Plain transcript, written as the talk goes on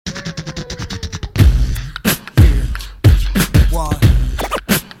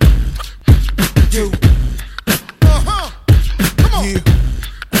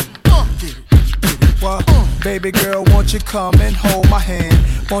Baby girl, won't you come and hold my hand?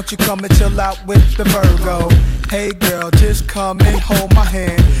 Won't you come and chill out with the Virgo? Hey girl, just come and hold my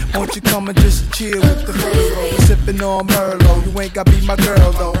hand. Won't you come and just chill with the Virgo? Sipping on Merlot, you ain't gotta be my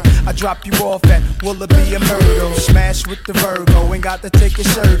girl though. I drop you off at Willoughby and Myrtle. Smash with the Virgo, ain't got to take your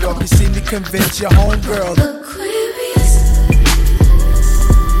shirt off. You see me convince your homegirl. Aquarius.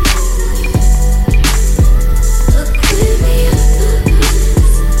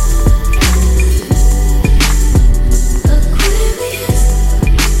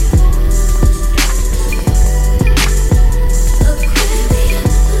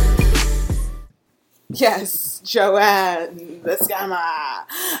 Yes, Joanne, the scammer.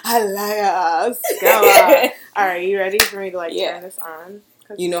 Halaya, scammer. All right, you ready for me to turn this on?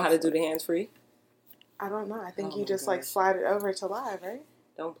 You know how to do the hands free? I don't know. I think you just slide it over to live, right?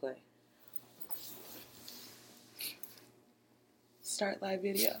 Don't play. Start live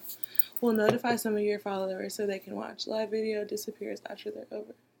video. We'll notify some of your followers so they can watch. Live video disappears after they're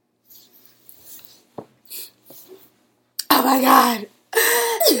over. Oh my God.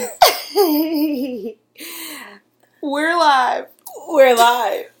 We're live. We're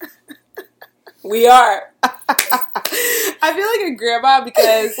live. We are. I feel like a grandma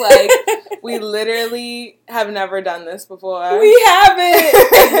because, we literally have never done this before. We haven't.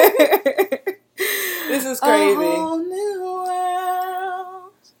 This is crazy. A whole new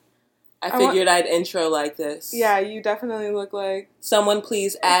world. I figured I'd intro like this. Yeah, you definitely look like... Someone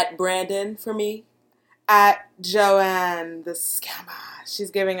please @ Brandon for me. @ Joanne, the scammer.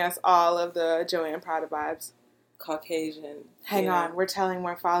 She's giving us all of the Joanne Prada vibes. Caucasian. Hang on, we're telling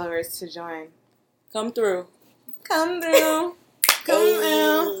more followers to join. Come through. Come through. Come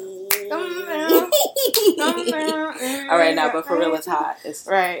through. Come through. Come through. All right, now, but for real, it's hot.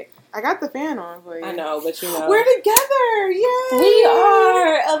 Right. I got the fan on for you. I know, but you know. We're together. Yay. We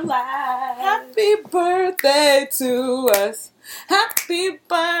are alive. Happy birthday to us. Happy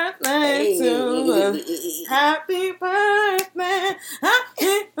birthday to us. Happy birthday.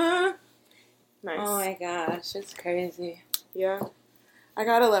 Happy birthday. Nice. Oh my gosh, it's crazy. Yeah. I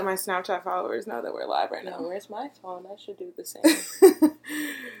gotta let my Snapchat followers know that we're live right now. Where's my phone? I should do the same.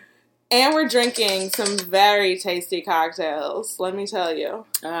 And we're drinking some very tasty cocktails, let me tell you.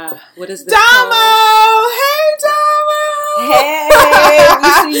 What is this Damo! called? Hey, Damo! Hey!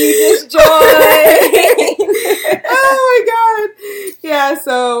 We see you just joined! Oh my God. Yeah,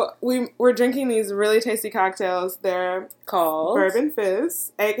 so we're drinking these really tasty cocktails. They're called Bourbon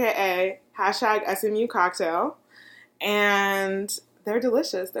Fizz, a.k.a. #SMU cocktail. And they're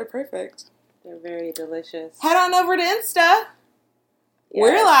delicious. They're perfect. They're very delicious. Head on over to Insta. Yes.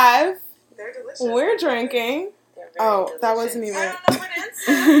 We're live. They're delicious. We're drinking. Delicious. That wasn't even.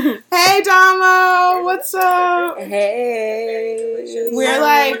 Hey, Damo. What's up? Hey.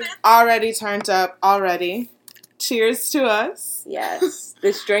 We're already turned up already. Cheers to us. Yes.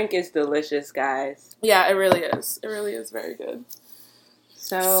 This drink is delicious, guys. Yeah, it really is. It really is very good.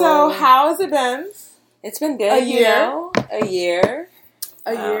 So how has it been? It's been good. A year. A year.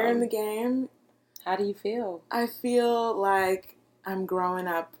 A year in the game. How do you feel? I feel like I'm growing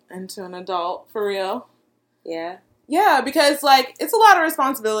up into an adult, for real. Yeah? Yeah, because, it's a lot of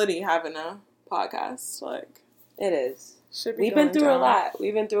responsibility having a podcast. It is. We've been through a lot.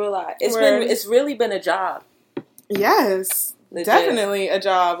 We've been through a lot. It's really been a job. Yes. Legit. Definitely a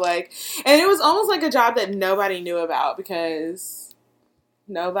job. And it was almost like a job that nobody knew about because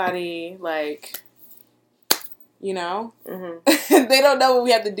nobody, Mm-hmm. they don't know what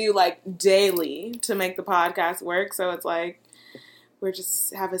we have to do, daily to make the podcast work. So it's we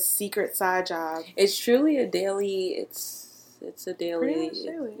just have a secret side job. It's truly a daily, it's a daily. Pretty much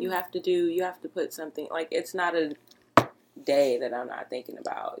daily. You have to put something, it's not a day that I'm not thinking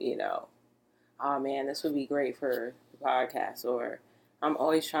about, oh man, this would be great for the podcast, or I'm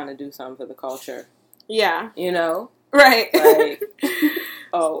always trying to do something for the culture. Yeah. Right.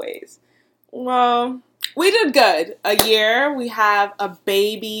 Always. Well, we did good. A year. We have a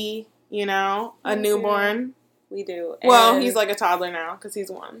baby, a newborn. We do. Well, he's a toddler now because he's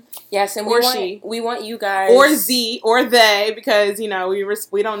 1. Yes, and we want you guys. Or Z, or they, because,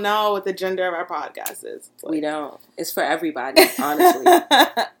 we don't know what the gender of our podcast is. We don't. It's for everybody, honestly.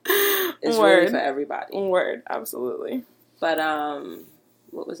 It's really for everybody. Word, absolutely. But,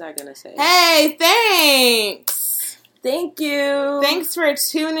 what was I going to say? Hey, thanks! Thank you! Thanks for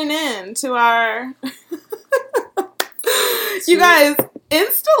tuning in to our... You guys...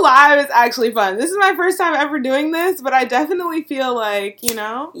 Insta Live is actually fun. This is my first time ever doing this, but I definitely feel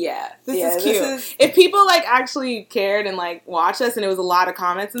Yeah. This is cute. If people, actually cared and, watched us and it was a lot of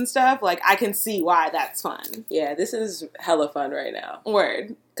comments and stuff, I can see why that's fun. Yeah, this is hella fun right now.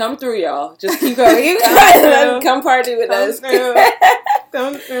 Word. Come through, y'all. Just keep going. Come party with us.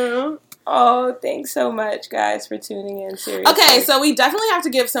 Come through. Oh, thanks so much, guys, for tuning in. Seriously. Okay, so we definitely have to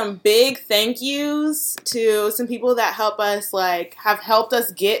give some big thank yous to some people that help us, like, have helped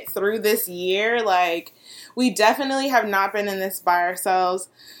us get through this year. Like, we definitely have not been in this by ourselves.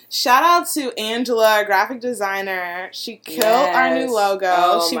 Shout out to Angela, our graphic designer. She killed our new logo.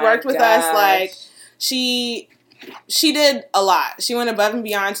 Oh, she worked with us, like, she did a lot. She went above and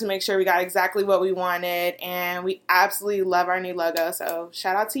beyond to make sure we got exactly what we wanted, and we absolutely love our new logo. So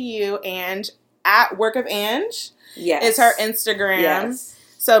shout out to you, Ange, at Work of Ange. Yes. It's her Instagram. Yes.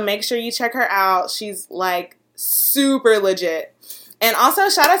 So make sure you check her out. She's like super legit. And also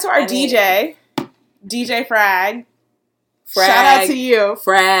shout out to our DJ Frag. Shout out to you.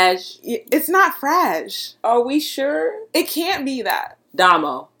 Fraj. It's not Fraj. Are we sure? It can't be that.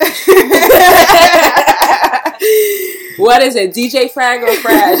 Damo. What is it? DJ Frag or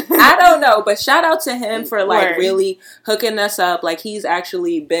Fraj? I don't know, but shout out to him for like really hooking us up. Like he's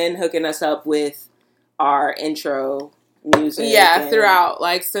actually been hooking us up with our intro music. Yeah, throughout,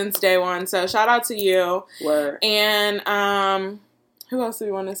 like since day one. So shout out to you. Word. And who else do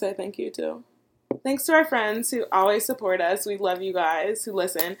we want to say thank you to? Thanks to our friends who always support us. We love you guys who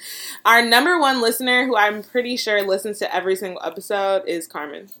listen. Our number one listener, who I'm pretty sure listens to every single episode, is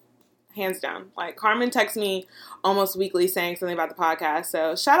Carmen. Hands down. Like, Carmen texts me almost weekly saying something about the podcast.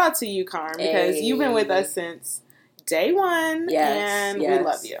 So, shout out to you, Carmen, because you've been with us since day one. Yes, and we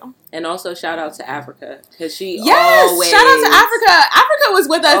love you. And also, shout out to Africa, because she shout out to Africa. Africa was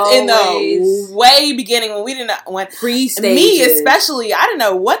with us in the way beginning when we didn't, when pre-stages. Me especially, I didn't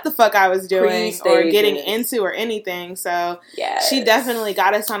know what the fuck I was doing or getting into or anything. So she definitely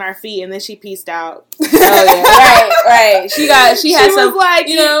got us on our feet, and then she peaced out. Oh yeah, right. She had some, was like,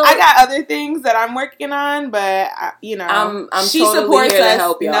 you know, I got other things that I'm working on, but you know, I'm she totally supports here us, to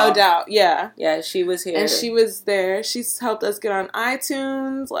help y'all. no doubt. Yeah, she was here, and she was there. She's helped us get on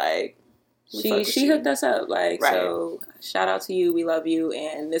iTunes, like. She hooked us up, like, so shout out to you. We love you.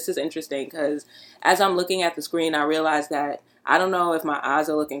 And this is interesting because as I'm looking at the screen, I realize that I don't know if my eyes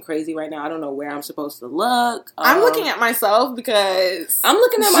are looking crazy right now. I don't know where I'm supposed to look. I'm looking at myself because I'm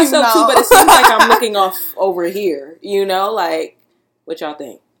looking at myself too, but it seems like I'm looking off over here, you know, like, what y'all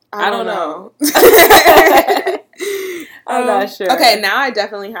think? I don't know. I'm not sure. Okay, now I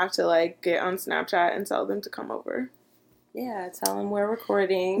definitely have to, like, get on Snapchat and tell them to come over. Yeah, tell them we're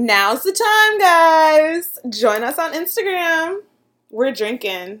recording. Now's the time, guys. Join us on Instagram. We're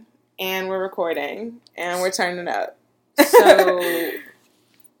drinking, and we're recording, and we're turning up. So,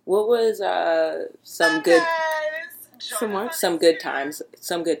 what was some good times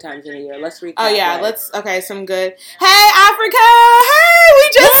in the year? Let's recap. Oh yeah, some good. Hey Africa! Hey, we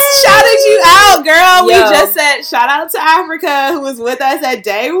just shouted you out, girl. We just said shout out to Africa, who was with us at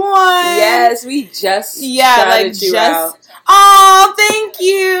day one. Yes, we just shouted you out. Oh, thank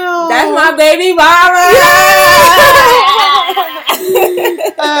you. That's my baby mama.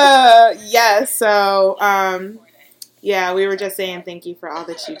 So, we were just saying thank you for all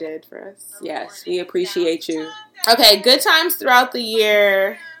that you did for us. Yes, we appreciate you. Okay, good times throughout the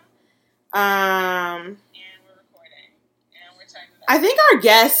year. I think our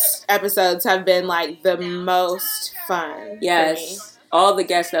guest episodes have been, like, the most fun. Yes. For me. All the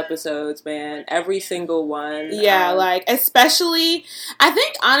guest episodes, man. Every single one. Yeah, like, especially, I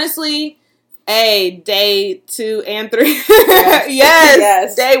think, honestly, day 2 and 3.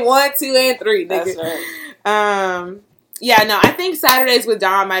 yes. Day 1, 2, and 3. That's right. Yeah, no, I think Saturdays with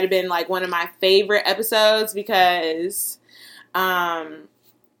Dawn might have been, like, one of my favorite episodes because,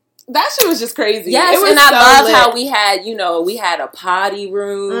 that shit was just crazy. Yes, it was and I so loved lit. how we had a potty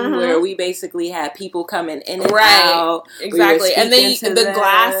room where we basically had people coming in and out. Exactly. We and then the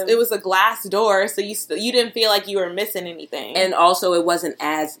glass, it was a glass door, so you didn't feel like you were missing anything. And also it wasn't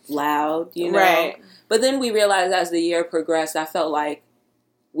as loud, you know? Right. But then we realized as the year progressed, I felt like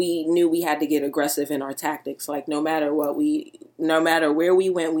we knew we had to get aggressive in our tactics. Like, no matter where we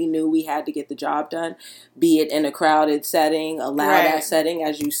went, we knew we had to get the job done, be it in a crowded setting, a loud ass setting,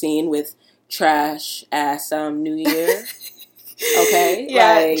 as you've seen with trash ass New Year. Okay?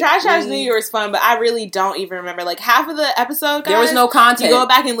 Yeah, like, Trash Ass New Year was fun, but I really don't even remember. Like, half of the episode, guys, there was no content. You go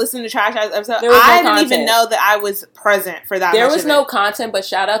back and listen to Trash Ass episode, I didn't even know that I was present for that. There was no content, but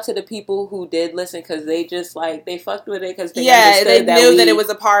shout out to the people who did listen, because they just, like, they fucked with it, because they understood they knew that it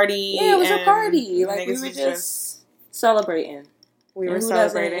was a party. Yeah, it was a party. Like, we were just celebrating. We were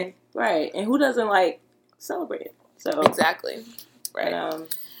celebrating. Right. And who doesn't, like, celebrate? So exactly. Right.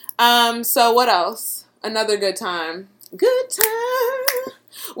 But, so what else? Another good time. Good time.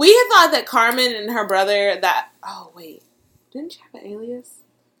 We had thought that Carmen and her brother didn't she have an alias?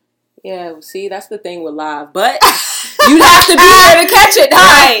 Yeah, see, that's the thing with live. But you'd have to be there to catch it,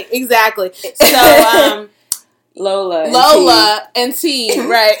 huh? Right, exactly. So, Lola and T,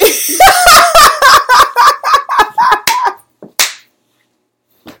 right.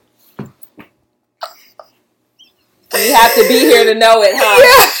 You have to be here to know it, huh?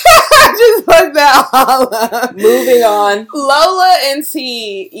 Yeah. Just look that all up. Moving on. Lola and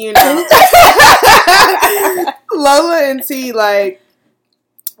T, you know. Lola and T, like,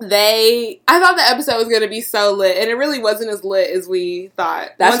 I thought the episode was going to be so lit, and it really wasn't as lit as we thought.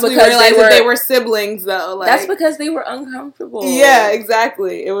 That's Once because we realized that they were siblings, though. Like, that's because they were uncomfortable. Yeah,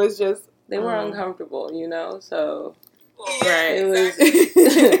 exactly. It was just... They were uncomfortable, you know, so... Right. It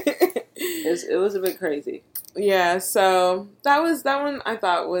was a bit crazy. Yeah, so that one I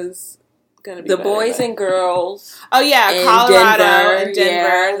thought was gonna be the better, boys and girls. Oh yeah, in Colorado and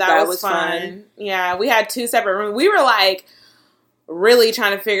Denver. Yeah, that was fun. Yeah, we had 2 separate rooms. We were like really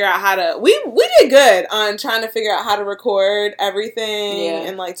trying to figure out how to. We did good on trying to figure out how to record everything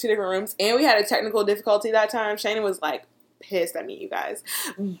in like 2 different rooms, and we had a technical difficulty that time. Shayna was like pissed at me, you guys.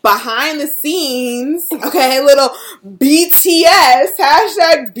 Behind the scenes, okay, little BTS,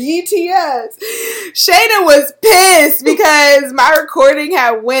 #BTS. Shayna was pissed because my recording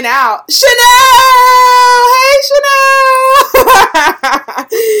had went out. Chanel! Hey, Chanel!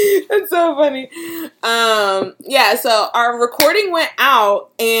 It's so funny. Yeah, so our recording went out,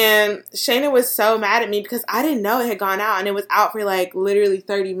 and Shayna was so mad at me because I didn't know it had gone out, and it was out for like literally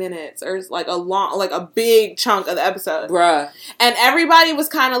 30 minutes or like a big chunk of the episode. Bruh. And everybody was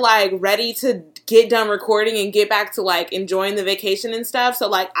kind of like ready to get done recording and get back to like enjoying the vacation and stuff. So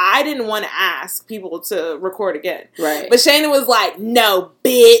like I didn't want to ask people to record again. Right. But Shayna was like, no,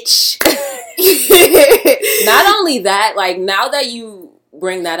 bitch. Not only that, like now that you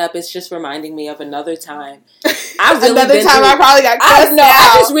bring that up, it's just reminding me of another time. I probably got cussed out.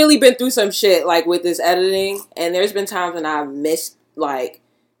 I just really been through some shit like with this editing, and there's been times when I've missed like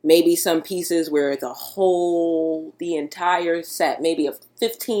maybe some pieces where the entire set, maybe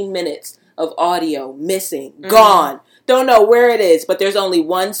 15 minutes of audio missing, gone. Don't know where it is, but there's only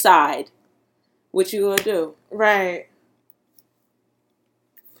one side. What you gonna do? Right.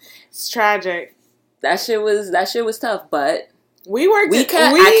 It's tragic. That shit was tough, but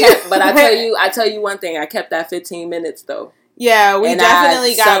I tell you one thing, I kept that 15 minutes though. Yeah, we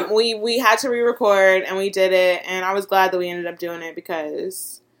definitely we had to re-record, and we did it, and I was glad that we ended up doing it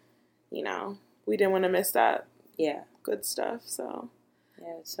because, you know, we didn't want to miss that. Yeah, good stuff. So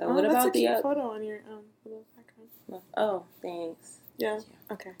yeah. So what about the cute photo on your little background? Oh, thanks. Yeah.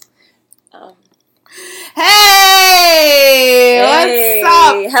 Okay. Hey, what's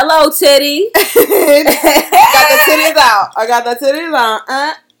up? Hello, titty. I got the titties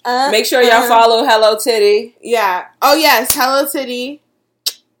out. Make sure y'all follow Hello Titty. Yeah. Oh yes, Hello Titty.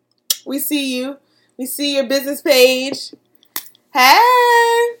 We see you. We see your business page. Hey.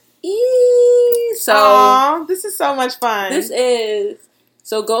 So this is so much fun.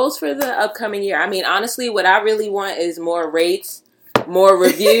 So goals for the upcoming year. I mean, honestly, what I really want is more rates, more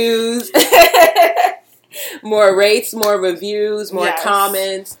reviews, more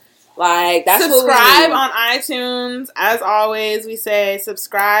comments. Like, that's subscribe on iTunes. As always, we say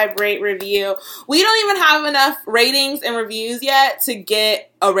subscribe, rate, review. We don't even have enough ratings and reviews yet to get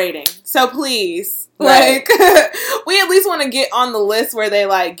a rating. So please, like, we at least want to get on the list where they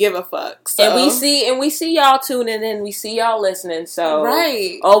like give a fuck. So. And we see y'all tuning in. We see y'all listening. So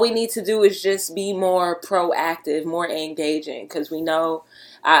all we need to do is just be more proactive, more engaging, because we know.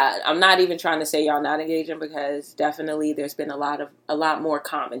 I'm not even trying to say y'all not engaging, because definitely there's been a lot more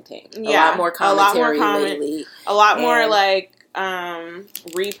commenting. Yeah, a lot more commentary lately. A lot more like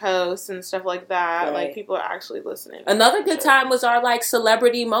reposts and stuff like that. Right. Like people are actually listening. Another good time was our like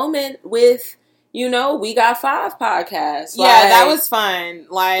celebrity moment with, you know, We Got 5 podcast. Yeah, like, that was fun.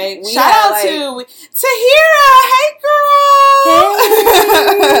 Like shout out to Tahira. Hey girl.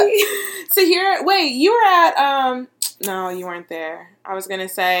 Hey. Tahira, wait, you were at no, you weren't there. I was gonna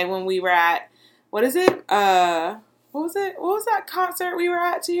say when we were at, what is it? What was it? What was that concert we were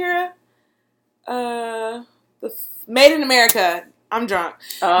at, Tahira? The Made in America. I'm drunk.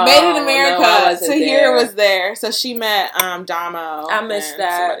 Made in America. No, Tahira was there, so she met Damo. I missed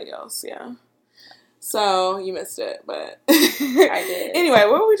that. Somebody else, yeah. So you missed it, but I did. Anyway,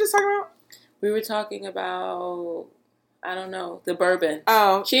 what were we just talking about? We were talking about, I don't know, the bourbon.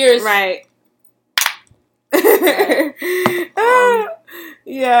 Oh, cheers! Right.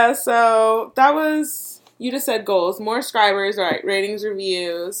 Yeah, so that was, you just said goals, more subscribers, right? Ratings,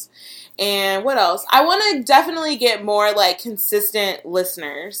 reviews, and what else? I want to definitely get more like consistent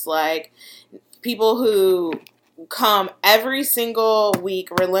listeners, like people who come every single week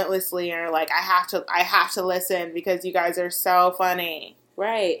relentlessly and are like, I have to listen because you guys are so funny.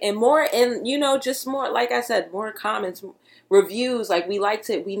 Right. And more, and just more, like I said, more comments, reviews. Like we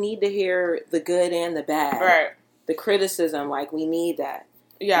need to hear the good and the bad. Right. The criticism, like we need that.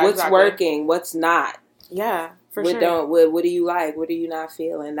 Yeah. What's exactly. working, what's not. Yeah, for what sure. What do you like? What are you not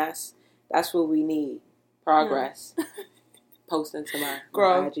feeling? That's what we need. Progress. Yeah. Posting to my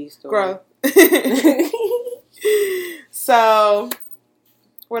IG story. Growth. So,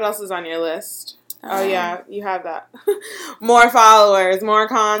 what else is on your list? Oh yeah, you have that. More followers, more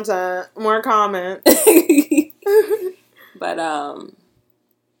content, more comments. But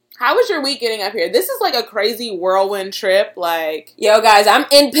how was your week getting up here? This is like a crazy whirlwind trip. Like, yo, guys, I'm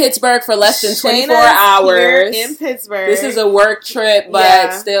in Pittsburgh for less than 24 hours. In Pittsburgh, this is a work trip,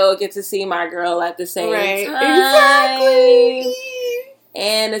 but still get to see my girl at the same time. Exactly.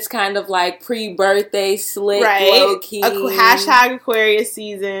 And it's kind of like pre-birthday slick, low key. Hashtag Aquarius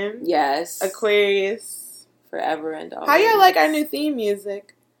season. Yes, Aquarius forever and always. How y'all like our new theme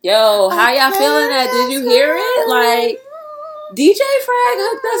music? Yo, how y'all feeling that? Did you hear it? Like, DJ Frag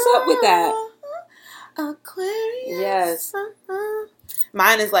hooked us up with that. Aquarius. Yes.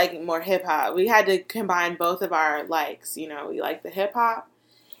 Mine is like more hip hop. We had to combine both of our likes. We like the hip hop,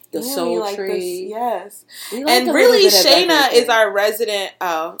 the sultry. Yes. Like and really, Shayna is our resident.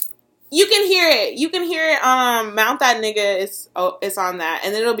 Oh, you can hear it. You can hear it. Mount That Nigga. It's on that,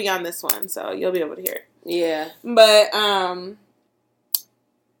 and then it'll be on this one, so you'll be able to hear it. Yeah. But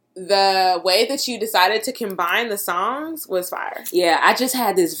the way that you decided to combine the songs was fire. Yeah, I just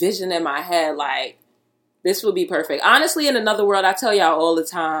had this vision in my head, like, this would be perfect. Honestly, in another world, I tell y'all all the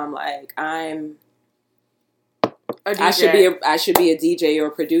time, like, I should be a DJ or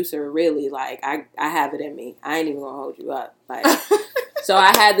a producer, really. Like, I have it in me. I ain't even gonna hold you up. Like, so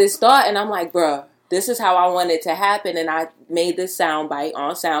I had this thought, and I'm like, bruh, this is how I want it to happen, and I made this sound bite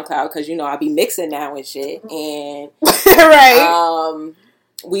on SoundCloud, because, I be mixing now and shit, and... right.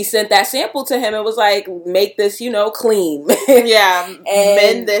 We sent that sample to him and was like, make this, clean. Yeah. And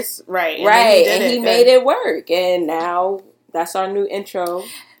mend this right. And he made it work. And now that's our new intro.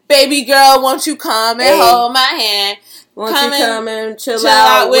 Baby girl, won't you come and hold my hand? Won't you come and chill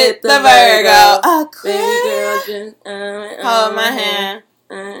out with the Virgo? Baby girl, just hold my hand.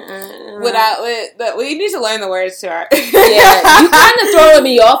 We need to learn the words to our... Yeah, you kind of throwing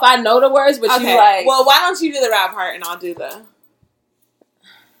me off. I know the words, but you like... Well, why don't you do the rap part and I'll do the...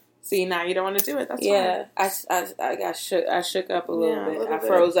 See, now you don't want to do it. That's fine. I got shook. I shook up a little bit. I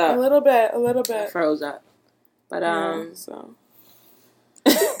froze up. A little bit. I froze up. But so.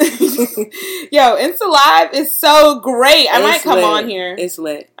 Yo, Insta Live is so great. I might come on here. It's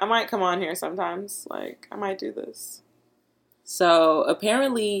lit. I might come on here sometimes. Like, I might do this. So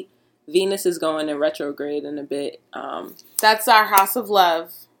apparently, Venus is going in retrograde in a bit. That's our house of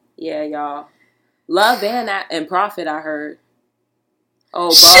love. Yeah, y'all. Love and Prophet. I heard. Oh,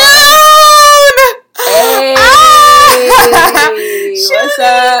 Shun! Hey! What's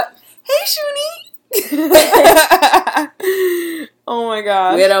up? Hey, Shuni! Oh my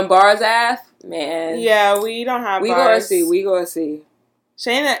gosh. Where them bars at? Man. Yeah, we don't have bars. We gonna see.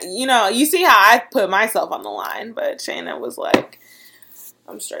 Shayna, you see how I put myself on the line, but Shayna was like,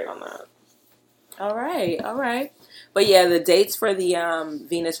 I'm straight on that. All right. But yeah, the dates for the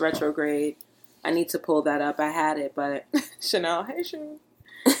Venus retrograde, I need to pull that up. I had it, but... Chanel, hey, Shun.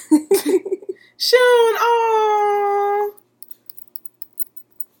 Shun, aww.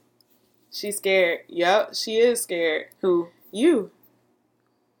 She's scared. Yep, she is scared. Who? You.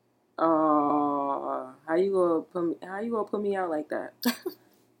 Oh, how you gonna put me out like that?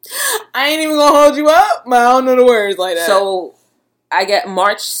 I ain't even gonna hold you up, but I don't know the words like that. So... I get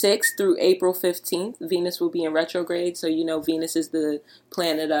March 6th through April 15th. Venus will be in retrograde. So, Venus is the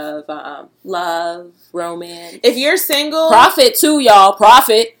planet of love, romance. If you're single... Profit, too, y'all.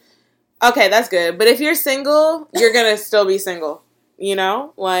 Profit. Okay, that's good. But if you're single, you're going to still be single.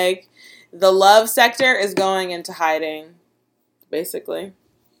 Like, the love sector is going into hiding, basically.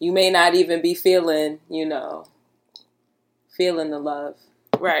 You may not even be feeling the love.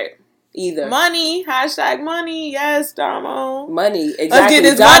 Right. Either. Money. Hashtag money. Yes, Damo. Money. Exactly. Let's get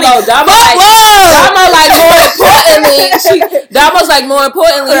this Damo, money. Damo's like, more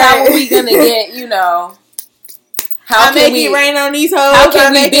importantly, how are we going to get, how can we rain on these hoes? How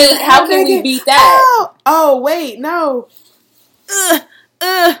can we beat that? Oh, wait, no.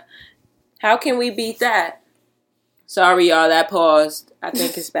 How can we beat that? Sorry, y'all, that paused. I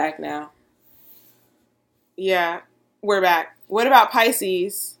think it's back now. Yeah, we're back. What about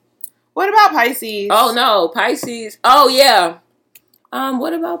Pisces? Oh, no, Pisces. Oh, yeah.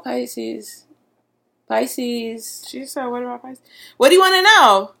 What about Pisces? Pisces. She said, what about Pisces? What do you want to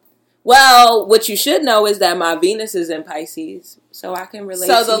know? Well, what you should know is that my Venus is in Pisces, so I can relate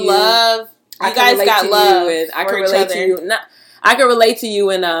to you. So the love, you guys got love for each other. I can relate to you. I can relate to you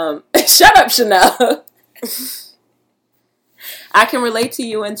in, shut up, Chanel. I can relate to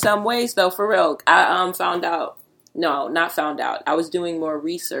you in some ways, though, for real. I found out. No, not found out. I was doing more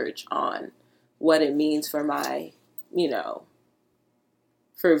research on what it means for my,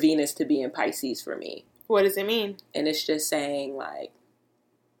 for Venus to be in Pisces for me. What does it mean? And it's just saying, like,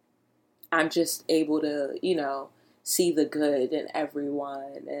 I'm just able to, see the good in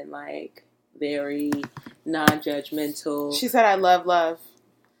everyone and, like, very non-judgmental. She said, I love.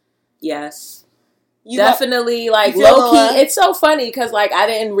 Yes. Definitely, like, low-key. It's so funny because, like, I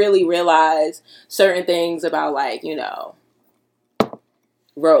didn't really realize certain things about, like,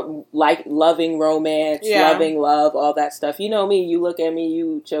 like loving romance, loving love, all that stuff. You know me, you look at me,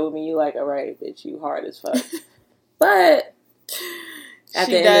 you chill with me, you like, all right, bitch, you hard as fuck. But at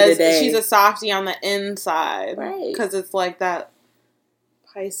the end of the day, she's a softie on the inside. Right. Because it's like that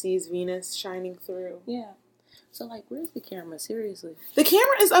Pisces Venus shining through. Yeah. So, like, where's the camera? Seriously. The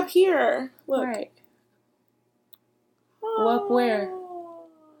camera is up here. Look. Right. Up where?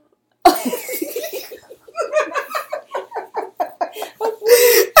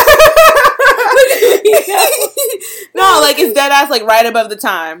 No, like it's dead ass, like right above the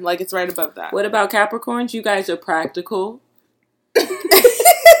time. Like it's right above that. What about Capricorns? You guys are practical.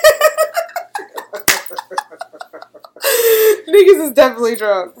 Niggas is definitely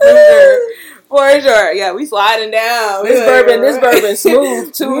drunk. For sure. For sure. Yeah, we sliding down. This bourbon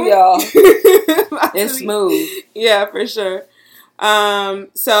smooth too, y'all. It's smooth. Yeah, for sure.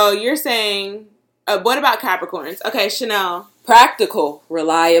 So you're saying, what about Capricorns? Okay, Chanel. Practical,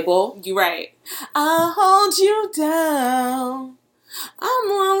 reliable. You're right. I'll hold you down. I'm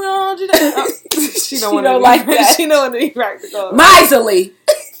gonna hold you down. Oh, she don't like that. She don't want to be practical. Miserly.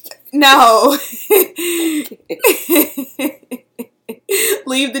 No.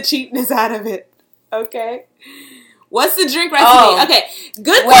 Leave the cheapness out of it. Okay. What's the drink recipe? Oh, okay.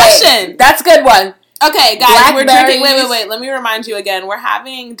 Good question. That's a good one. Okay, guys, we're drinking. Wait. Let me remind you again. We're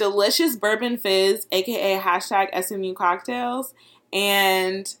having delicious bourbon fizz, aka #SMU cocktails,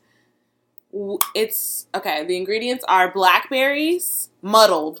 and it's okay. The ingredients are blackberries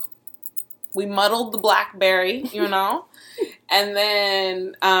muddled. We muddled the blackberry, and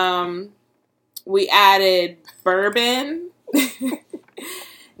then we added bourbon,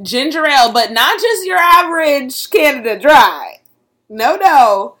 ginger ale, but not just your average Canada Dry.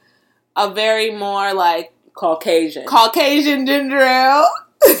 No. A very more like Caucasian ginger ale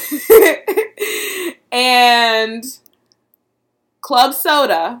and club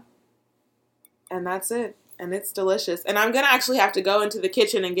soda, and that's it. And it's delicious. And I'm gonna actually have to go into the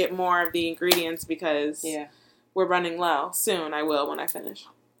kitchen and get more of the ingredients because we're running low. Soon I will when I finish.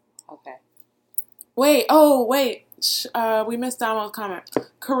 Okay. Wait. We missed Damo's comment.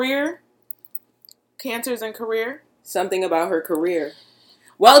 Career, cancers and career. Something about her career.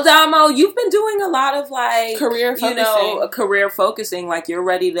 Well, Damo, you've been doing a lot of, like, career focusing. Career focusing. Like, you're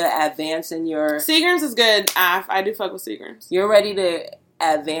ready to advance in your... Seagrams is good, Af. I do fuck with Seagrams. You're ready to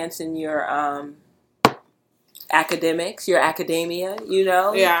advance in your academics, your academia,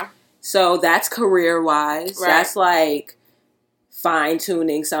 Yeah. So that's career-wise. Right. That's, like,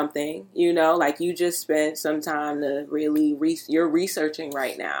 fine-tuning something, Like, you just spent some time to really... you're researching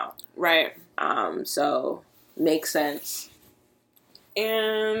right now. Right. So, makes sense.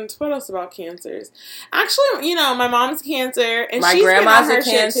 And what else about cancers? Actually, my mom's Cancer, and my she's grandma's been on her a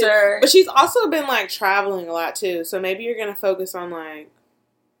Cancer, but she's also been like traveling a lot too. So maybe you're gonna focus on like,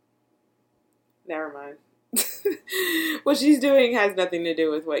 never mind. What she's doing has nothing to do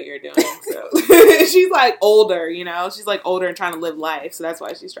with what you're doing. So she's like older, she's like older and trying to live life. So that's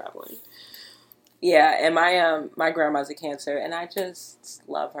why she's traveling. Yeah, and my grandma's a Cancer, and I just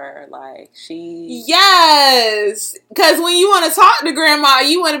love her. Like, she... Yes! Because when you want to talk to grandma,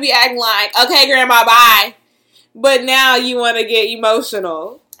 you want to be acting like, okay, grandma, bye. But now you want to get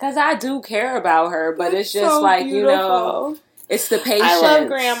emotional. Because I do care about her, but it's just so like, beautiful. It's the patience. I love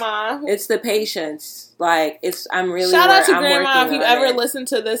grandma. It's the patience. Like, I'm really... Shout out to grandma if you ever listen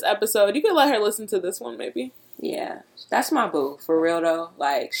to this episode. You could let her listen to this one, maybe. Yeah, that's my boo, for real though.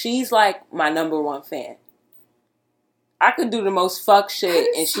 Like, she's like my number one fan. I could do the most fuck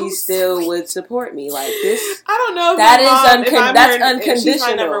shit and she still would support me. Like, this... I don't know if that's unconditional. She's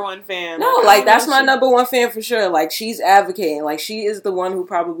my number one fan. No, like, that's my number one fan for sure. Like, she's advocating. Like, she is the one who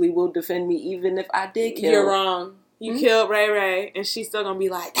probably will defend me even if I did kill. You're wrong. You killed Ray Ray, and she's still gonna be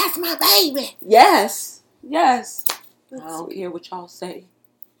like, that's my baby. Yes. I don't care what y'all say.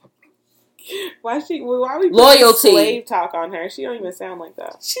 Why we putting Loyalty. slave talk on her? She don't even sound like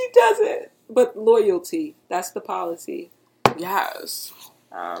that. She doesn't. But loyalty. That's the policy. Yes.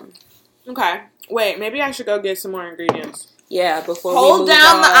 Okay. Wait, maybe I should go get some more ingredients. Yeah, before Hold we move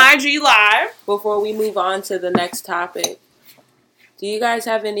down on, the IG live. before we move on to the next topic. Do you guys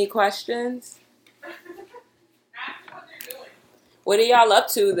have any questions? What are y'all up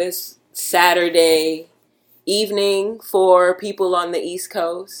to this Saturday evening for people on the East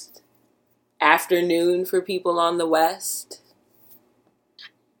Coast? Afternoon for people on the West?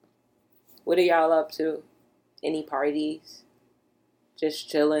 What are y'all up to? Any parties? Just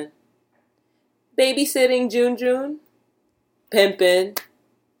chilling? Babysitting June? Pimping?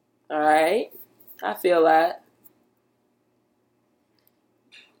 Alright? I feel that.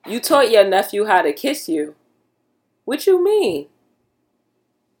 You taught your nephew how to kiss you. What you mean?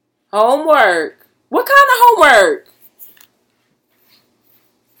 Homework. What kind of homework?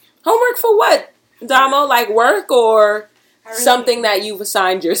 Homework for what, Damo? Like work or something that you've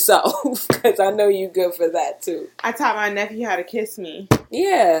assigned yourself? Because I know you good for that too. I taught my nephew how to kiss me.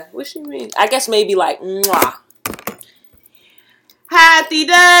 Yeah, what you mean? I guess maybe like mwah. Happy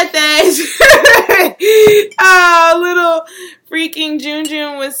birthdays! Oh, little freaking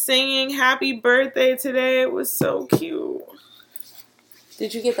June was singing happy birthday today. It was so cute.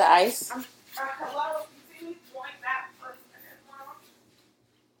 Did you get the ice? Hello? You see me join that for a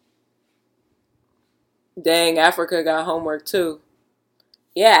second? Dang, Africa got homework too.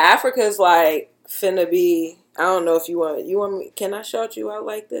 Yeah, Africa's like finna be. I don't know if you want me. Can I shout you out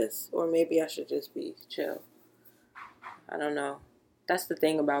like this, or maybe I should just be chill? I don't know. That's the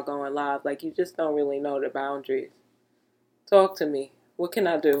thing about going live. Like, you just don't really know the boundaries. Talk to me. What can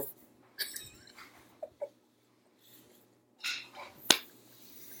I do?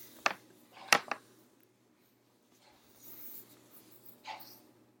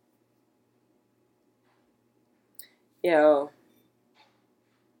 Yo.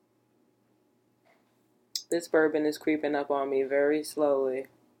 This bourbon is creeping up on me very slowly.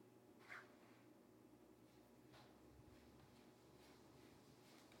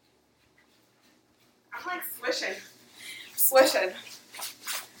 I'm like swishing.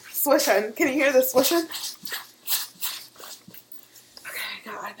 Can you hear the swishing? Okay,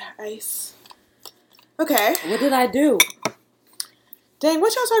 God, that ice. Okay. What did I do? Dang,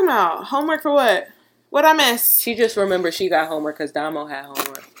 what y'all talking about? Homework for what? What'd I miss? She just remembered she got homework because Damo had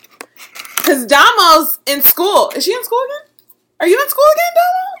homework. Because Damo's in school. Is she in school again? Are you in school again,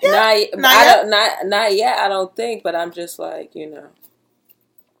 Damo? Yeah. Not yet, I don't think, but I'm just like, you know.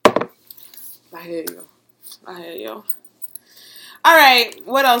 I hear you. All right,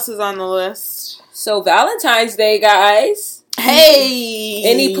 what else is on the list? So Valentine's Day, guys. Hey!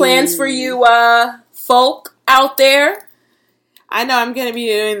 Any plans for you folk out there? I know I'm going to be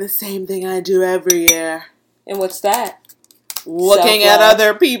doing the same thing I do every year. And what's that? Looking at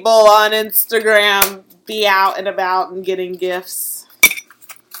other people on Instagram be out and about and getting gifts.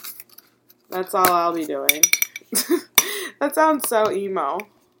 That's all I'll be doing. That sounds so emo.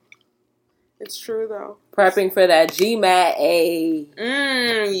 It's true, though. Prepping for that GMAT,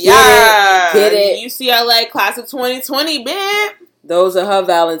 yeah. Get it. UCLA class of 2020, bitch. Those are her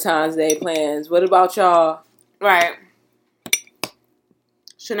Valentine's Day plans. What about y'all? Right.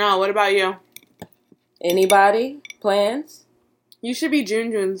 Chanel, what about you? Anybody? Plans? You should be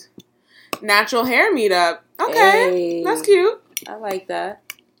June's natural hair meetup. Okay. Hey. That's cute. I like that.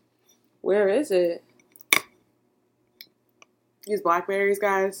 Where is it? These blackberries,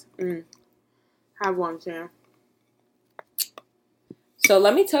 guys. Have one, Sam. So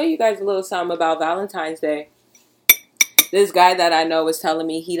let me tell you guys a little something about Valentine's Day. This guy that I know was telling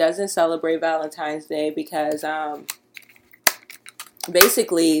me he doesn't celebrate Valentine's Day because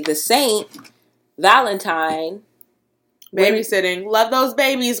basically the Saint Valentine babysitting. Love those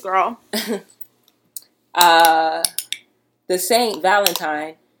babies, girl. The Saint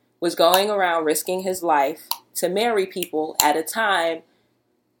Valentine was going around risking his life to marry people at a time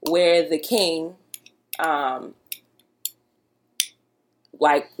where the king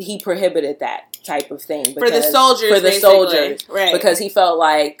he prohibited that type of thing for the soldiers, right? Because he felt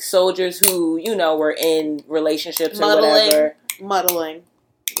like soldiers who were in relationships or whatever, muddling.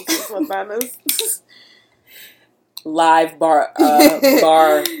 This is what that is. Live bar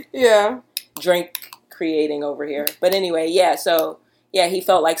yeah, drink creating over here. But anyway, he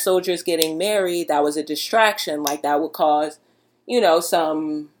felt like soldiers getting married, that was a distraction, like that would cause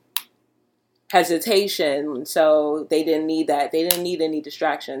some hesitation, so they didn't need that. They didn't need any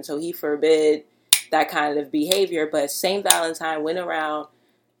distraction, so he forbid that kind of behavior. But Saint Valentine went around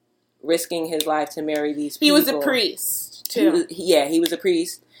risking his life to marry these people. He was a priest too. He was a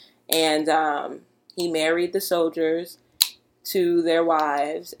priest, And he married the soldiers to their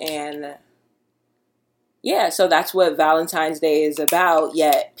wives. And yeah, so that's what Valentine's Day is about.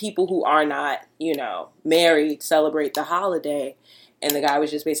 Yet people who are not, married celebrate the holiday. And the guy was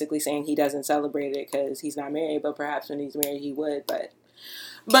just basically saying he doesn't celebrate it because he's not married, but perhaps when he's married he would.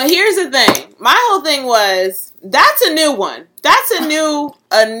 But here's the thing. My whole thing was, that's a new one. That's a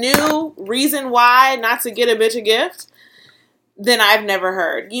new reason why not to get a bitch a gift than I've never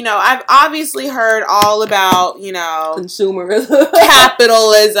heard. I've obviously heard all about, consumerism,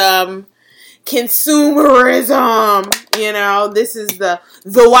 capitalism, consumerism. This is the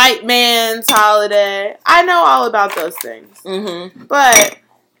white man's holiday. I know all about those things. Mm-hmm. But,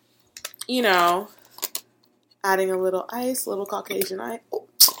 adding a little ice, a little Caucasian ice. Oh,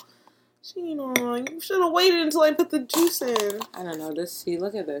 you should have waited until I put the juice in. I don't know. See,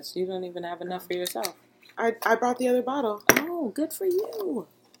 look at this. You don't even have enough for yourself. I brought the other bottle. Oh, good for you.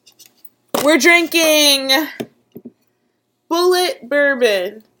 We're drinking Bulleit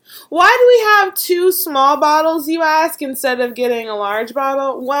Bourbon. Why do we have 2 small bottles, you ask, instead of getting a large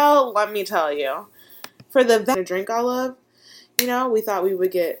bottle? Well, let me tell you. For the drink I love, we thought we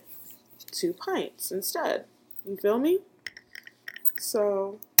would get 2 pints instead. You feel me?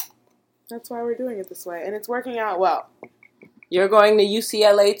 So, that's why we're doing it this way. And it's working out well. You're going to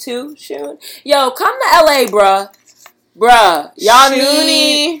UCLA too, Shun? Yo, come to LA, bruh. Y'all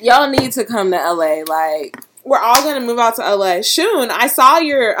need to come to LA. Like, we're all going to move out to LA. Shun, I saw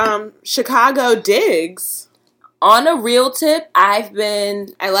your Chicago digs. On a real tip, I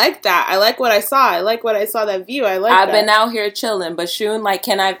like that. I like what I saw. I like what I saw, that view. I've been out here chilling. But Shun, like,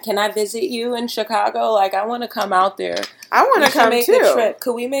 can I visit you in Chicago? Like, I want to come out there. I want to come make too. A trip.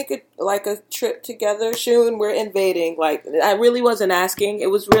 Could we make a trip together, Shun? We're invading. Like, I really wasn't asking.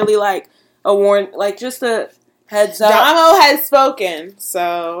 It was really like a warn, like just a heads up. Damo has spoken,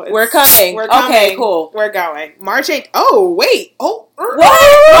 so we're coming. We're coming. Okay, cool. We're going. March 8th. Oh, wait. Oh, what?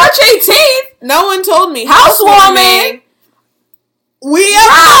 March 18th? No one told me. Housewarming. We are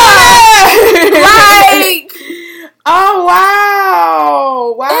like. Oh,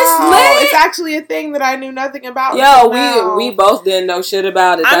 wow. Wow. It's lit. It's actually a thing that I knew nothing about. Yo, we both didn't know shit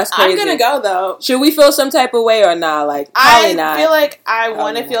about it. That's crazy. I'm going to go, though. Should we feel some type of way or not? Like, probably not. I feel like I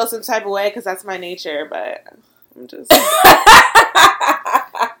want to feel some type of way because that's my nature, but I'm just...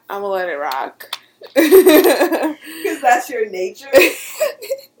 I'm going to let it rock. Because that's your nature?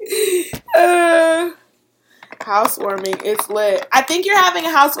 Housewarming. It's lit. I think you're having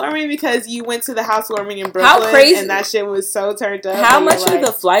a housewarming because you went to the housewarming in Brooklyn. How crazy. And that shit was so turned up. How much are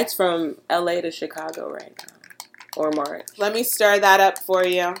the flights from LA to Chicago right now? Or March? Let me stir that up for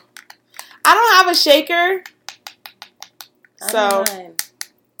you. I don't have a shaker. So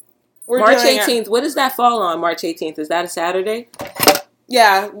we're March 18th. What does that fall on? March 18th. Is that a Saturday?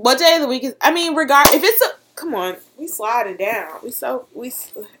 Yeah. What day of the week is... I mean, if it's a... Come on. We sliding down. We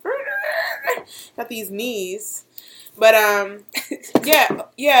got these knees. But,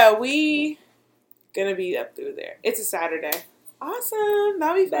 yeah, we gonna be up through there. It's a Saturday. Awesome.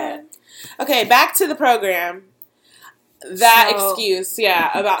 That'll be fun. Okay, back to the program. Excuse,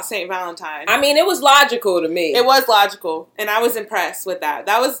 about St. Valentine. I mean, it was logical to me. It was logical, and I was impressed with that.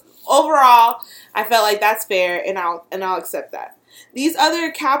 That was, overall, I felt like that's fair, and I'll accept that. These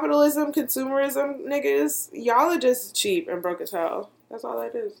other capitalism, consumerism niggas, y'all are just cheap and broke as hell. That's all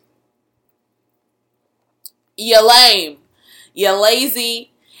that is. You're lame. You're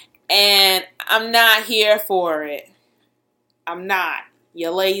lazy. And I'm not here for it. I'm not.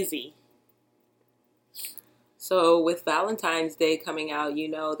 You're lazy. So with Valentine's Day coming out,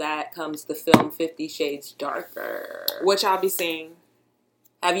 that comes the film 50 Shades Darker. Which I'll be seeing.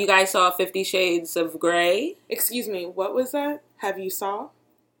 Have you guys saw 50 Shades of Grey? Excuse me, what was that? Have you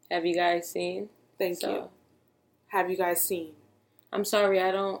Have you guys seen? Thank you. Have you guys seen? I'm sorry,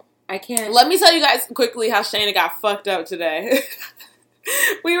 I can't. Let me tell you guys quickly how Shayna got fucked up today.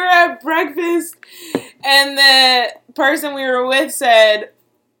 We were at breakfast, and the person we were with said,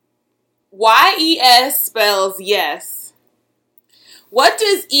 YES spells yes. What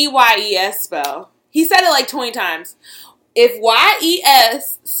does EYES spell? He said it like 20 times. If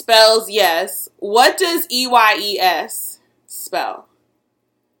YES spells yes, what does EYES spell?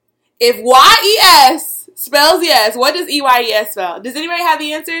 If YES spells yes, what does EYES spell? Does anybody have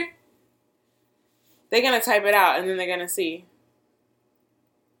the answer? They're going to type it out and then they're going to see.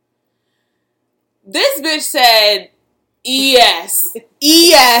 This bitch said ES.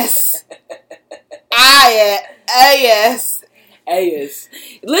 ES. AS. AS.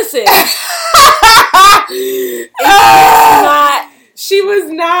 Listen. It's not. She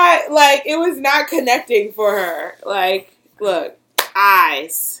was not, it was not connecting for her. Like, look,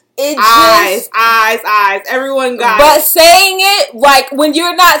 eyes. eyes. Everyone got it. But saying it, like, when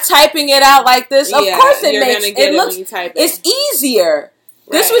you're not typing it out like this, of course it looks, it's easier.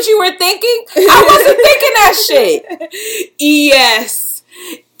 Right. This what you were thinking? I wasn't thinking that shit. Yes.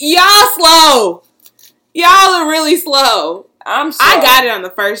 Y'all slow. Y'all are really slow. I'm slow. I got it on the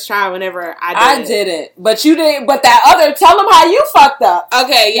first try whenever I didn't. But you didn't. But that other, tell them how you fucked up.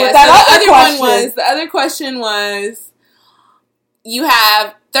 Okay, yeah. The other question was, you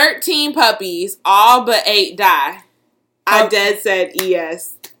have 13 puppies, all but 8 die. I dead said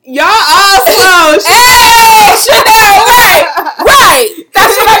yes. Y'all all slow. Hey, Chanel, right.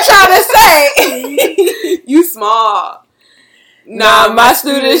 That's what I'm trying to say. You small. Nah, my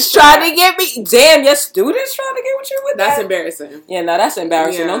students trying to get me. Damn, your students trying to get with you with that? That's embarrassing. Yeah, no, that's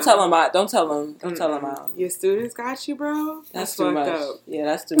embarrassing. Yeah. Don't tell them out. Don't tell them out. Your students got you, bro? That's too much. Up. Yeah,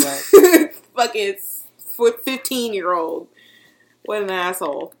 that's too much. Fucking 15-year-old. What an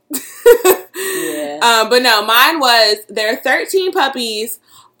asshole. Yeah. But no, mine was, there are 13 puppies,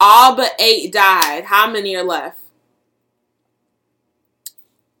 all but 8 died. How many are left?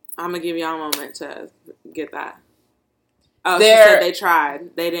 I'm going to give y'all a moment to get that. Oh, she said they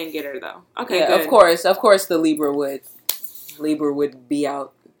tried. They didn't get her, though. Okay, yeah, good. Of course the Libra would. Libra would be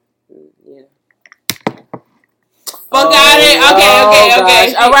out. Yeah. Fuck got it.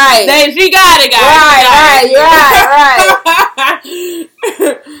 Okay. All right. Then she got it, guys.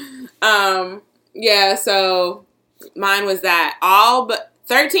 Right. Yeah, so mine was that. All but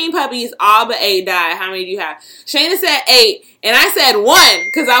 13 puppies, all but 8 died. How many do you have? Shayna said 8, and I said 1,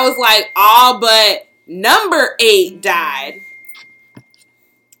 because I was like, all but number 8 died.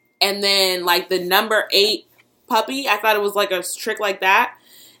 And then, like, the number 8 puppy, I thought it was like a trick like that.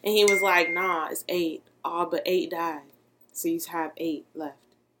 And he was like, nah, it's 8. All but 8 died. So you have 8 left.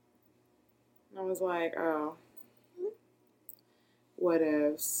 And I was like, oh. What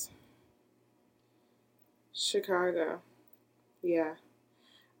else? Chicago. Yeah.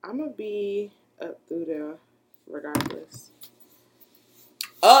 I'm going to be up through there regardless.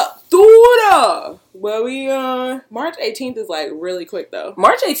 Up through there! Well, we, March 18th is, like, really quick, though.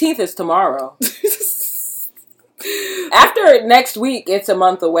 March 18th is tomorrow. After next week, it's a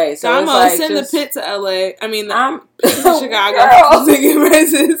month away. So I'm gonna send the pit to LA. I mean, I'm to Chicago.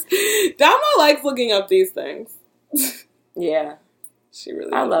 Damo likes looking up these things. Yeah. She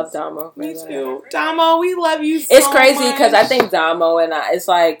really I does. love Damo. Me too. Damo, we love you so It's crazy because much. I think Damo and I, it's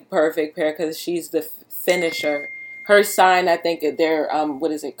like perfect pair because she's the finisher. Her sign, I think they're,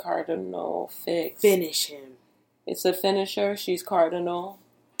 what is it? Cardinal fix. Finish him. It's a finisher. She's cardinal.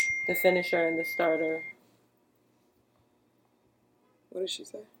 The finisher and the starter. What did she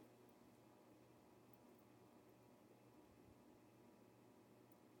say?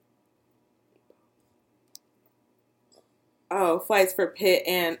 Oh, flights for Pitt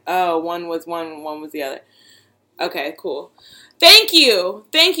and one was one was the other. Okay, cool. Thank you,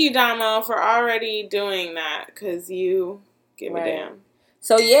 Damo, for already doing that because you give a damn.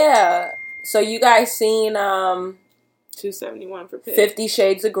 So yeah, so you guys seen $271 for Pitt. 50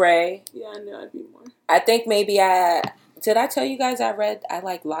 Shades of Grey. Yeah, I knew I'd be more. I think maybe did I tell you guys I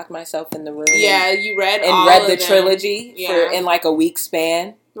like locked myself in the room? Yeah, you read and all read of the them. trilogy in like a week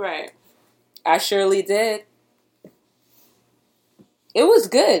span. Right. I surely did. It was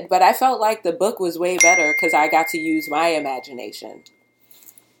good, but I felt like the book was way better because I got to use my imagination.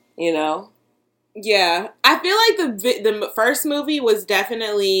 You know? Yeah, I feel like the first movie was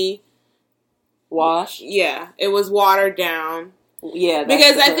definitely washed. Yeah, it was watered down. Yeah,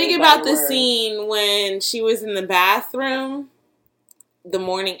 because I think about the scene when she was in the bathroom the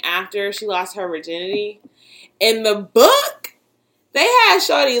morning after she lost her virginity. In the book, they had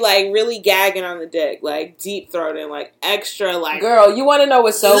Shorty like really gagging on the dick, like deep throating, like extra, like. Girl, you want to know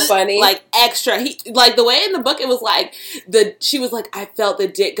what's so funny? Like extra, like the way in the book it was like she was like, I felt the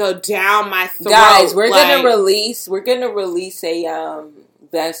dick go down my throat. Guys, we're gonna release a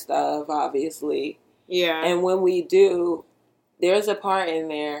best of, obviously. Yeah, and when we do. There's a part in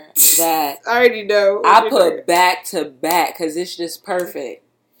there that I already know. I put back to back because it's just perfect.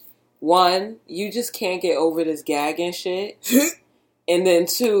 1, you just can't get over this gagging shit. And then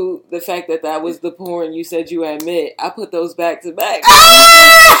 2, the fact that was the porn you said you admit. I put those back to back. You know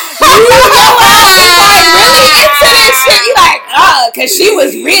I was like really into this shit. You like, because she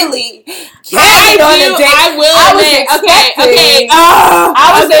was really gagging on the dick. I will admit. Okay.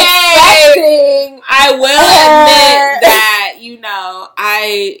 I will admit that,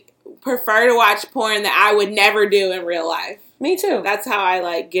 I prefer to watch porn that I would never do in real life. Me too. That's how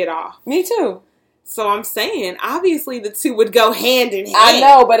I, get off. Me too. So I'm saying, obviously the two would go hand in hand. I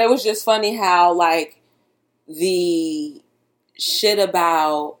know, but it was just funny how, the shit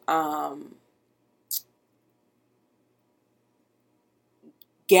about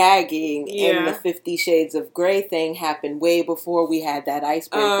gagging in the 50 Shades of Grey thing happened way before we had that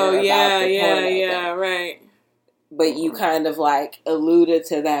icebreaker about the porno thing. Right. But you kind of like alluded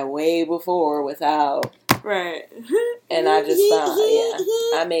to that way before without... Right. And I just thought,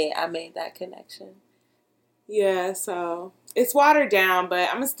 I made that connection. Yeah, so it's watered down, but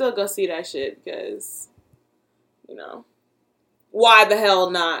I'm gonna still go see that shit because, you know, why the hell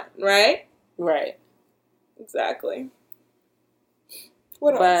not, right? Right. Exactly.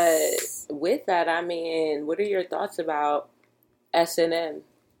 What else? But with that, I mean, what are your thoughts about S&M?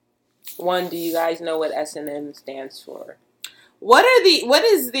 One, do you guys know what S&M stands for? What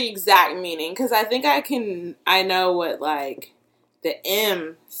is the exact meaning? Because I think I know what, like, the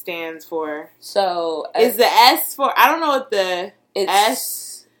M stands for. So... is the S for... I don't know what the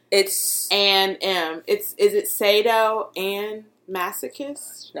S... It's... and M. Is it sado and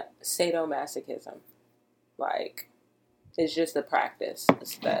masochist? No, sadomasochism. Like, it's just a practice.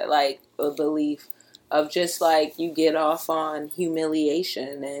 It's that, like, a belief of just, like, you get off on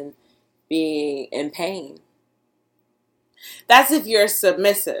humiliation and being in pain. That's if you're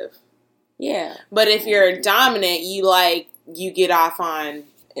submissive. Yeah. But if you're dominant, you get off on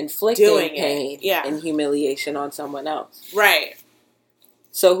inflicting doing pain and humiliation on someone else. Right.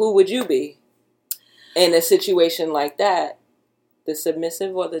 So who would you be in a situation like that? The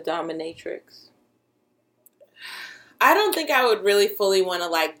submissive or the dominatrix? I don't think I would really fully want to,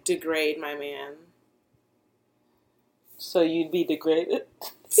 like, degrade my man. So you'd be degraded?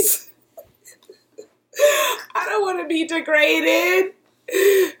 I don't want to be degraded.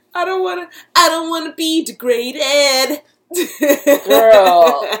 I don't want to be degraded.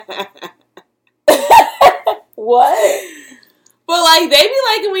 Girl. What? But, like, they be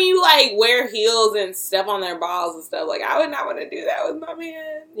like when you, like, wear heels and step on their balls and stuff. Like, I would not want to do that with my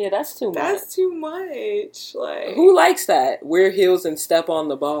man. Yeah, that's too much. That's too much. Like, who likes that? Wear heels and step on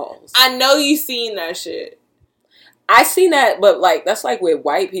the balls. I know you seen that shit. I seen that, but, like, that's, like, with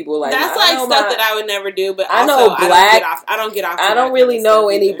white people. Like, that's, like, stuff that I would never do, but I also, know black... I don't get off I don't really know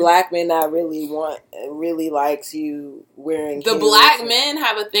any black men that really likes you wearing heels. The black men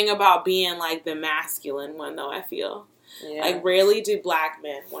have a thing about being, like, the masculine one, though, I feel. Yeah. Like, rarely do black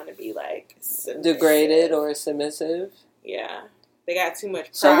men want to be, like, submissive. Degraded or submissive. Yeah. They got too much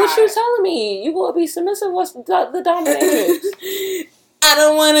pride. So what you telling me? You gonna be submissive? What's the dominatrix? I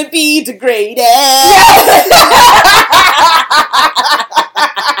don't want to be degraded.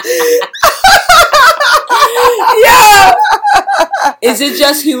 Yeah. Is it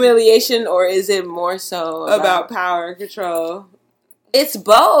just humiliation or is it more so about power and control? It's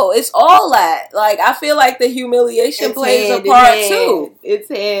both. It's all that. Like, I feel like the humiliation plays a part too. It's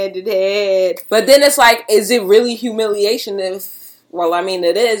hand in hand. But then it's like, is it really humiliation if, well, I mean,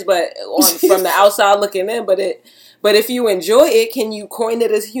 it is, but from the outside looking in, but if you enjoy it, can you coin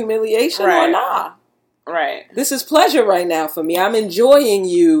it as humiliation or not? Right. This is pleasure right now for me. I'm enjoying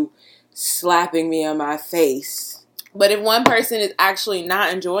you slapping me on my face. But if one person is actually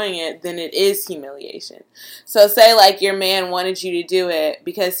not enjoying it, then it is humiliation. So say, like, your man wanted you to do it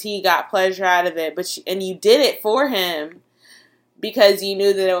because he got pleasure out of it, and you did it for him because you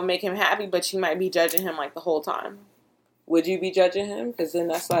knew that it would make him happy, but you might be judging him, like, the whole time. Would you be judging him? Because then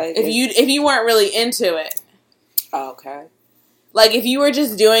that's like... If you weren't really into it. Oh, okay. Like, if you were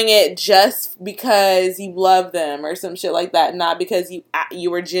just doing it just because you love them or some shit like that, not because you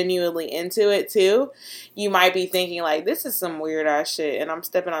were genuinely into it, too, you might be thinking, like, this is some weird-ass shit, and I'm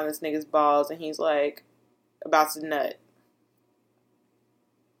stepping on this nigga's balls, and he's, like, about to nut.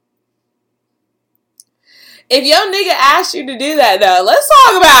 If your nigga asked you to do that, though, let's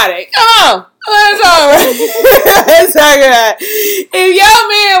talk about it. Come on. Let's talk about it. If your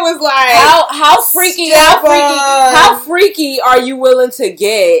man was like, how freaky are you willing to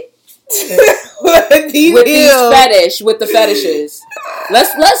get with the fetishes?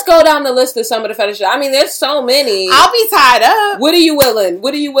 Let's go down the list of some of the fetishes. I mean, there's so many. I'll be tied up. What are you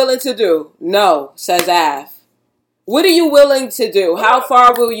willing to do? No, says Av. What are you willing to do? How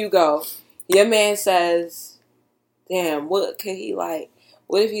far will you go? Your man says, damn, what could he like?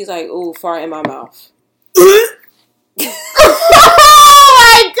 What if he's like, ooh, fart in my mouth? Oh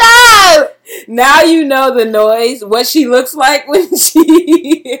my God! Now you know the noise, what she looks like when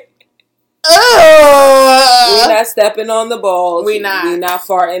she... We're not stepping on the balls. We're not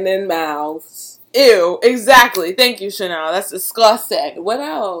farting in mouths. Ew, exactly. Thank you, Chanel. That's disgusting. What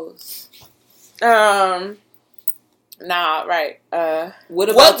else? Nah, right. What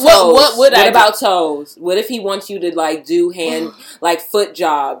about toes? What about toes? What if he wants you to, like, do hand, like, foot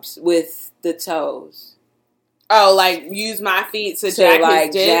jobs with the toes? Oh, like use my feet to jack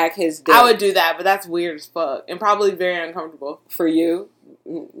his dick? Jack his dick. I would do that, but that's weird as fuck and probably very uncomfortable for you.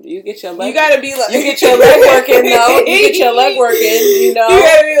 You get your leg. You gotta be like, you get your leg working though. You get your leg working. You know. You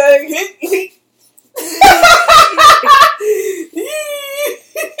gotta be like.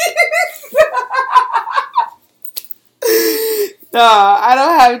 No, I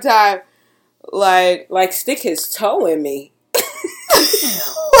don't have time. Like stick his toe in me.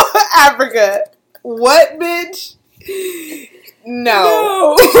 Africa. What, bitch?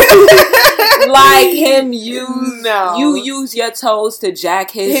 No. Like him use you use your toes to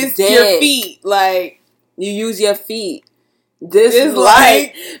jack his dick. Your feet. Like you use your feet. This is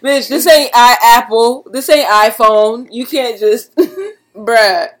like bitch, this ain't Apple. This ain't iPhone. You can't just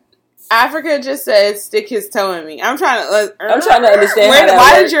bruh. Africa just said stick his toe in me. I'm trying to understand.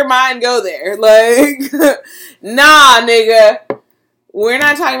 Why did your mind go there? Like nah, nigga. We're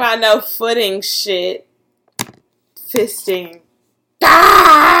not talking about no footing shit. Fisting.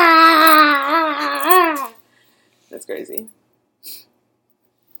 That's crazy.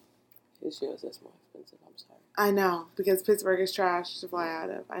 His yours is more expensive. I'm sorry. I know, because Pittsburgh is trash to fly out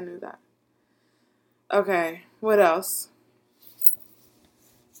of. I knew that. Okay, what else?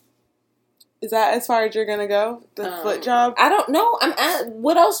 Is that as far as you're gonna go? The foot job? I don't know.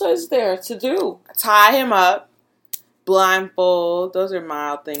 What else is there to do? Tie him up. Blindfold. Those are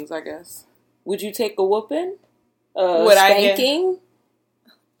mild things, I guess. Would you take a whooping? Would spanking?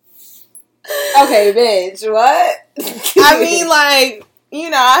 Okay, bitch. What? I mean, like, you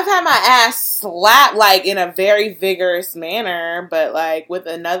know, I've had my ass slapped, like, in a very vigorous manner, but, like, with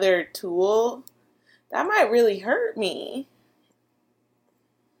another tool, that might really hurt me.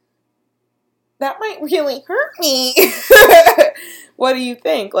 That might really hurt me. What do you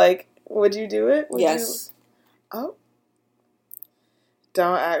think? Like, would you do it? Yes. Oh.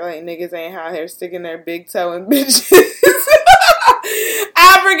 Don't act like niggas ain't out here sticking their big toe in bitches.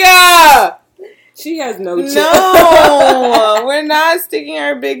 Africa! She has no toe. No! We're not sticking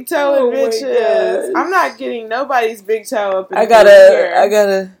our big toe in bitches. I'm not getting nobody's big toe up in I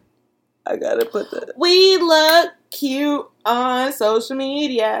gotta put that. We look cute on social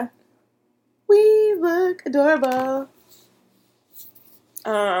media. We look adorable.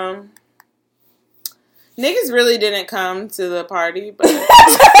 Niggas really didn't come to the party, but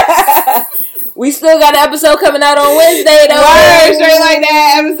we still got an episode coming out on Wednesday, though. Word, straight like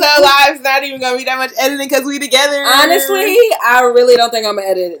that. Episode live's not even gonna be that much editing because we together. Honestly, I really don't think I'm gonna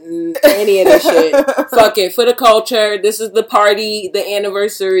edit any of this shit. Fuck it, for the culture. This is the party, the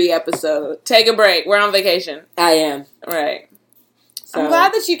anniversary episode. Take a break. We're on vacation. I am. Right. So. I'm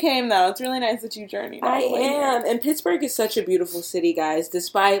glad that you came, though. It's really nice that you journeyed. I am. And Pittsburgh is such a beautiful city, guys.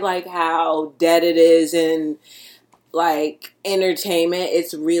 Despite, like, how dead it is in, like, entertainment,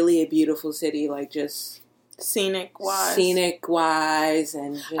 it's really a beautiful city. Like, just... Scenic-wise.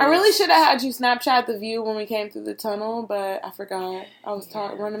 And just... I really should have had you Snapchat the view when we came through the tunnel, but I forgot. I was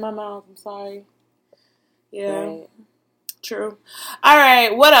running my mouth. I'm sorry. Yeah. Right. True. All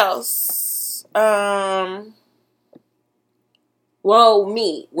right. What else? Well,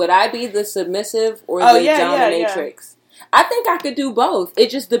 me. Would I be the submissive or the dominatrix? Yeah. I think I could do both. It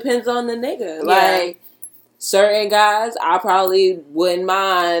just depends on the nigga. Like, certain guys, I probably wouldn't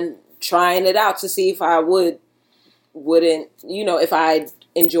mind trying it out to see if I wouldn't, you know, if I'd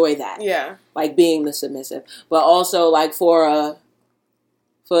enjoy that. Yeah. Like, being the submissive. But also, like, for a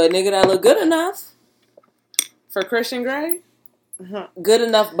nigga that look good enough. For Christian Grey? Mm-hmm. Good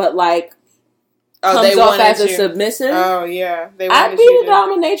enough, but, like... Oh, comes off as a submissive. Oh, yeah. I'd be the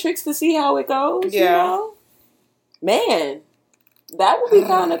dominatrix to see how it goes, you know? Man, that would be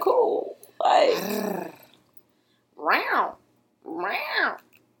kind of cool. Like... Wow.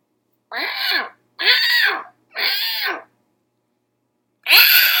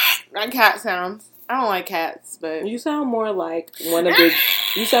 That cat sounds. I don't like cats, but... You sound more like one of the...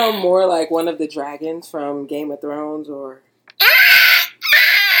 You sound more like one of the dragons from Game of Thrones, or...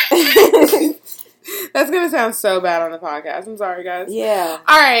 That's gonna sound so bad on the podcast. I'm sorry, guys. Yeah.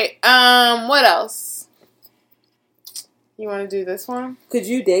 Alright, what else? You want to do this one? Could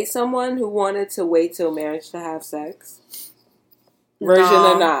you date someone who wanted to wait till marriage to have sex? Virgin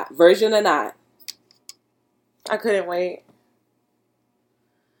or not? Virgin or not? I couldn't wait.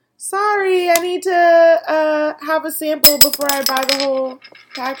 Sorry, I need to have a sample before I buy the whole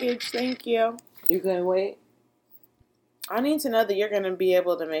package. Thank you. You couldn't wait? I need to know that you're going to be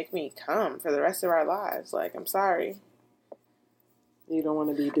able to make me come for the rest of our lives. Like, I'm sorry. You don't want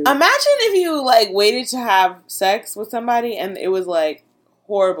to be duped. Imagine if you, like, waited to have sex with somebody and it was, like,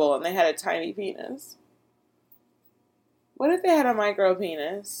 horrible and they had a tiny penis. What if they had a micro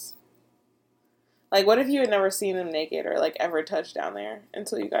penis? Like, what if you had never seen them naked or, like, ever touched down there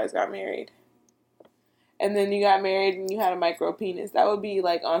until you guys got married? And then you got married and you had a micro penis. That would be,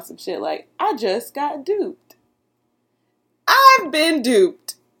 like, on some shit like, I just got duped. I've been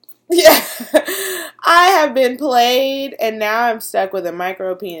duped. Yeah. I have been played and now I'm stuck with a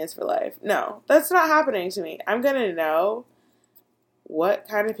micro penis for life. No, that's not happening to me. I'm going to know what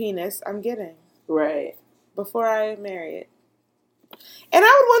kind of penis I'm getting. Right. Before I marry it. And I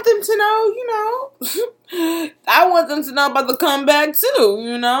would want them to know, I want them to know about the comeback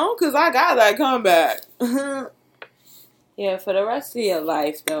too, because I got that comeback. Yeah, for the rest of your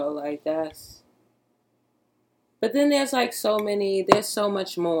life, though, like, that's... But then there's, like, there's so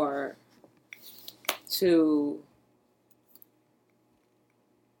much more to...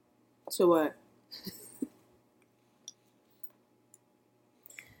 To what?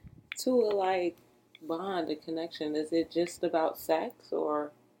 To a, like, bond, a connection. Is it just about sex,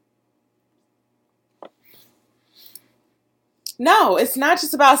 or... No, it's not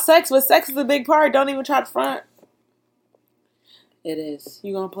just about sex, but sex is a big part. Don't even try to front. It is.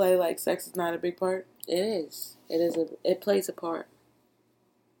 You gonna play like sex is not a big part? It is. It plays a part.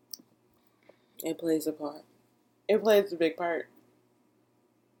 It plays a part. It plays a big part.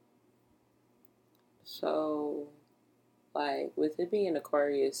 So, like, with it being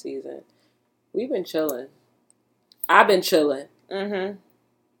Aquarius season, we've been chilling. I've been chilling. Mm-hmm.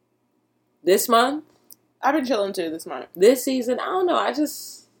 This month? I've been chilling too this month. This season, I don't know. I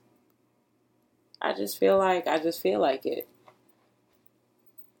just feel like it.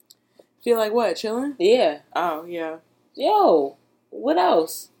 Feel like what? Chilling? Yeah. Oh, yeah. Yo, what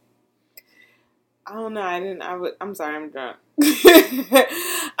else? I don't know. I'm sorry. I'm drunk.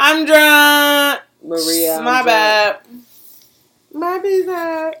 I'm drunk. Maria, My bad. My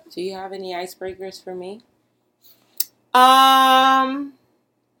bad. Do you have any icebreakers for me? I'm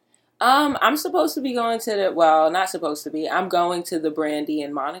supposed to be going to not supposed to be. I'm going to the Brandy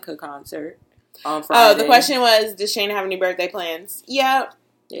and Monica concert on Friday. Oh, the question was, does Shayna have any birthday plans? Yep.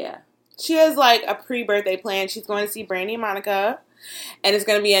 Yeah. She has, like, a pre-birthday plan. She's going to see Brandy and Monica. And it's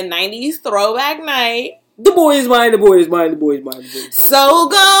going to be a 90s throwback night. The boy is mine, the boy is mine, the boy is mine. So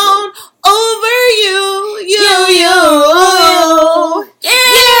gone over you. Yeah.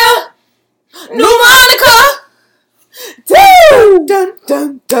 New Monica. Dun, dun,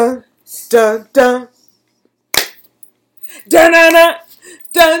 dun, dun, dun, dun. Dun, dun, dun,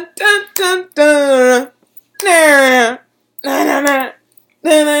 dun, dun, dun, dun. Nah, nah, nah,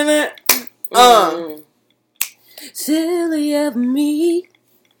 nah, nah, nah. Silly of me.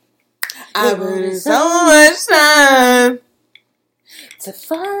 I put in so much time to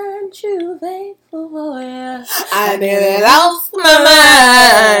find you, faithful boy. I nearly lost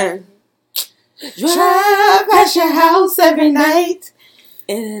my mind. Drive past your house every night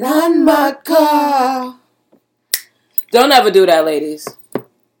in an unmarked car. Don't ever do that, ladies.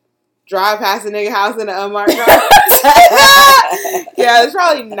 Drive past a nigga house in an unmarked car. Yeah, it's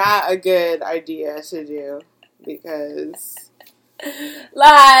probably not a good idea to do because,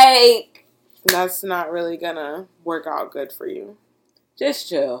 like, that's not really gonna work out good for you. Just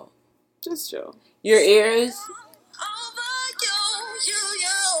chill. Just chill. Your ears.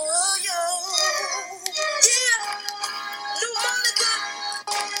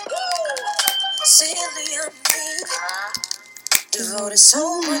 Silly of me, devoted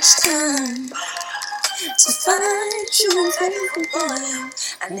so much time to find you, faithful boy.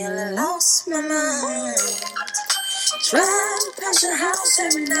 I nearly lost my mind. Drive past your house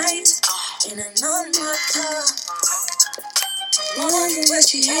every night in an unmarked car. Wondering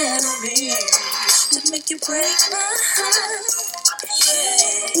what you had on me to make you break my heart.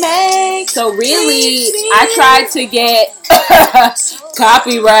 Yeah. So really, I tried to get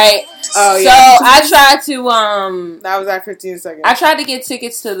copyright. Oh, so yeah. I tried to That was at 15 seconds. I tried to get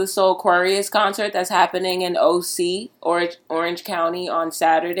tickets to the Soul Aquarius concert that's happening in OC, Orange County, on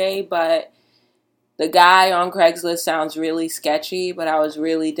Saturday, but the guy on Craigslist sounds really sketchy, but I was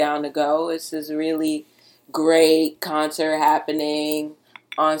really down to go. It's this really great concert happening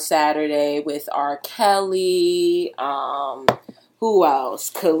on Saturday with R. Kelly, who else?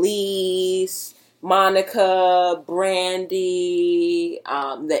 Khalees, Monica, Brandy,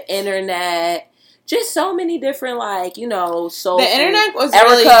 the internet, just so many different, like, soul. The internet was Erica,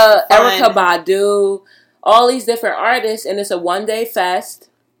 really fun. Erica Badu, all these different artists, and it's a one-day fest.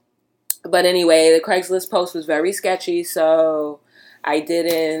 But anyway, the Craigslist post was very sketchy, so I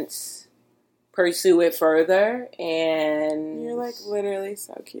didn't pursue it further. And You're, like, literally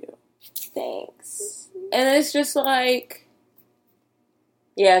so cute. Thanks. And it's just like,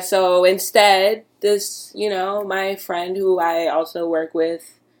 yeah, so instead, this, my friend who I also work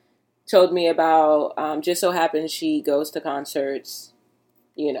with told me about, just so happens she goes to concerts,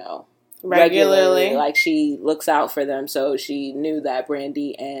 regularly. Like, she looks out for them. So she knew that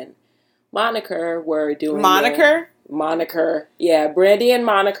Brandy and Moniker were doing... Moniker. Yeah, Brandy and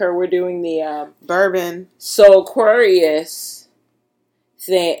Moniker were doing the... Bourbon. So Aquarius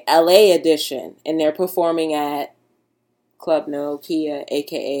thing, LA edition. And they're performing at Club Nokia,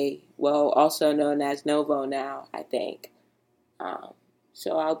 a.k.a., also known as Novo now, I think.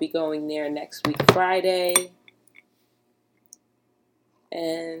 So I'll be going there next week, Friday.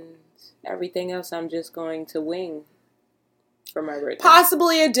 And everything else I'm just going to wing for my birthday.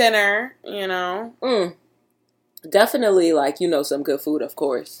 Possibly a dinner, Definitely, some good food, of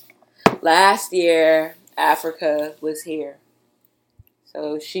course. Last year, Africa was here.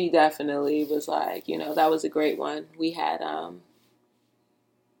 So she definitely was like, that was a great one. We had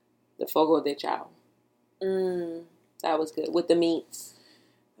the Fogo de Chao. That was good. With the meats.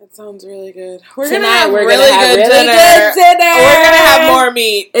 That sounds really good. We're going to have really good dinner. We're going to have more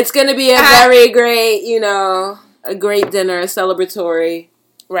meat. It's going to be a very great, a great dinner, celebratory.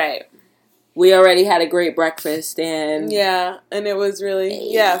 Right. We already had a great breakfast. And it was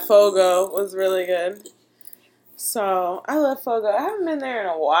really, Fogo was really good. So, I love Fogo. I haven't been there in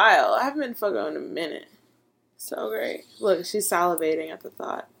a while. I haven't been Fogo in a minute. So great. Look, she's salivating at the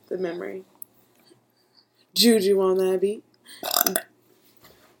thought, the memory. Juju on that beat.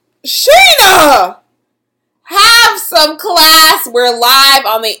 Sheena! Have some class. We're live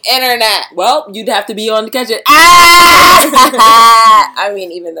on the internet. Well, you'd have to be on to catch it. I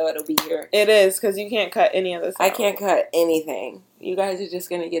mean, even though it'll be here. It is, because you can't cut any of this out. I can't cut anything. You guys are just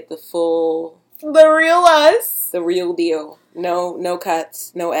going to get the full... The real us. The real deal. No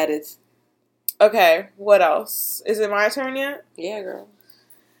cuts. No edits. Okay, what else? Is it my turn yet? Yeah, girl.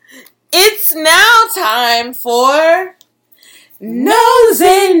 It's now time for...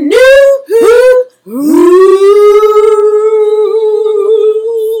 Nosy New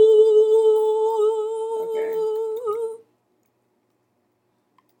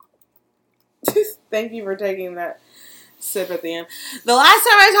Okay. Thank you for taking that sip at the end. The last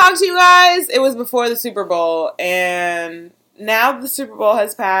time I talked to you guys, it was before the Super Bowl, and now the Super Bowl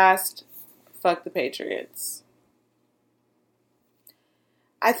has passed. Fuck the Patriots.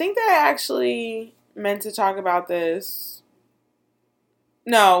 I think that I actually meant to talk about this.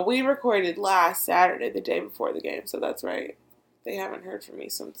 No, we recorded last Saturday, the day before the game, so that's right. They haven't heard from me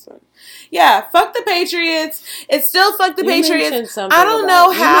since then. Yeah, fuck the Patriots. It's still fuck the Patriots. I don't know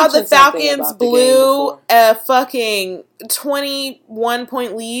how the Falcons blew a fucking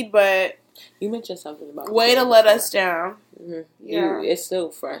 21-point lead, but... You mentioned something about... Way to let us down. Mm-hmm. Yeah. It's still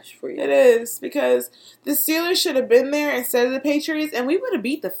fresh for you. It is, because the Steelers should have been there instead of the Patriots, and we would have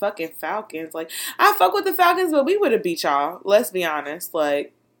beat the fucking Falcons. Like, I fuck with the Falcons, but we would have beat y'all. Let's be honest.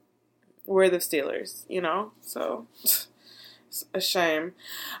 Like, we're the Steelers, So, it's a shame.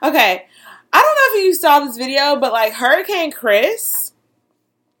 Okay, I don't know if you saw this video, but, Hurricane Chris,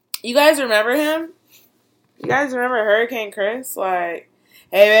 you guys remember him? You guys remember Hurricane Chris? Hey,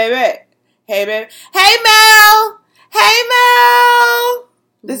 baby. Hey, baby. Hey, Mel! Hey, Mel!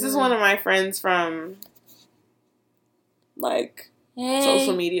 This is one of my friends from,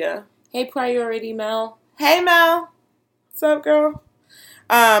 social media. Hey, Priority Mel. Hey, Mel. What's up, girl?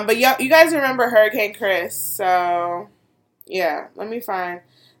 But you guys remember Hurricane Chris, so, yeah. Let me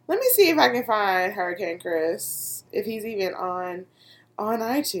see if I can find Hurricane Chris, if he's even on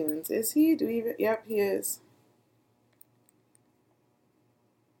iTunes. Is he? Yep, he is.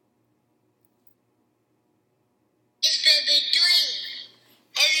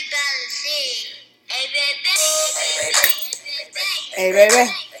 Hey, baby.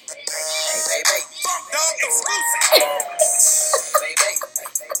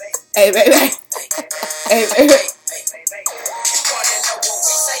 Hey, baby. Hey, baby. Hey, baby.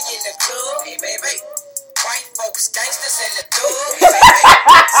 Hey, baby. White folks, gangsters in the door.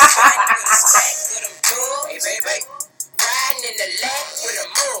 Hey, baby. Riding in the leg with a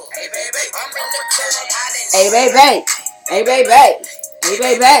move. Hey, baby. I'm in the club. Hey, baby. Hey, baby. Hey,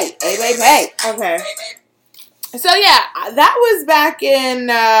 baby. Hey, baby. Okay. So, yeah, that was back in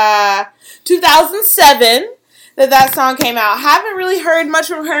 2007 that song came out. Haven't really heard much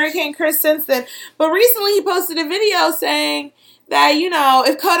from Hurricane Chris since then. But recently he posted a video saying that,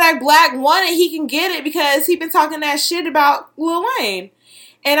 if Kodak Black won it, he can get it because he been talking that shit about Lil Wayne.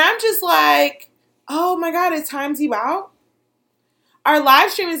 And I'm just like, oh my God, it times you out. Our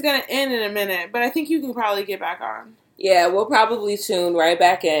live stream is going to end in a minute, but I think you can probably get back on. Yeah, we'll probably tune right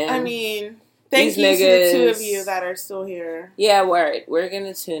back in. I mean... Thank you to the two of you that are still here. Yeah, we're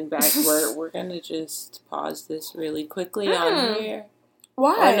gonna tune back. We're gonna just pause this really quickly on here.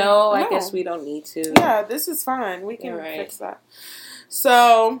 Why? Oh, no, I guess we don't need to. Yeah, this is fine. We can Right. fix that.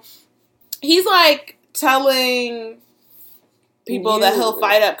 So, he's like telling people that he'll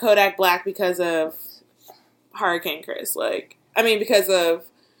fight up Kodak Black because of Hurricane Chris. Like, I mean, because of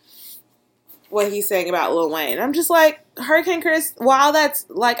what he's saying about Lil Wayne. I'm just like, Hurricane Chris, while that's,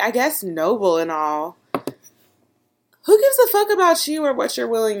 like, I guess noble and all, who gives a fuck about you or what you're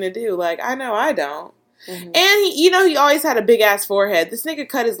willing to do? Like, I know I don't. Mm-hmm. And he, he always had a big ass forehead. This nigga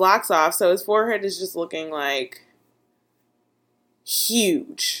cut his locks off, so his forehead is just looking like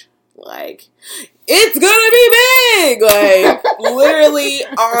huge. Like, it's gonna be big! Like, literally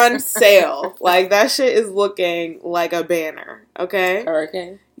on sale. Like, that shit is looking like a banner. Okay?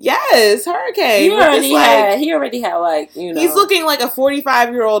 Hurricane? Yes, Hurricane. He already had, like, He's looking like a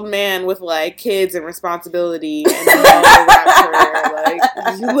 45-year-old man with, like, kids and responsibility and a rap career.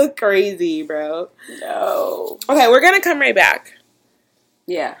 Like, you look crazy, bro. No. Okay, we're gonna come right back.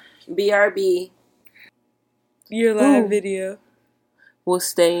 Yeah. BRB. Your live video. We'll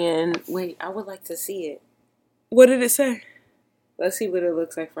stay in. Wait, I would like to see it. What did it say? Let's see what it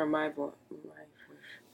looks like from my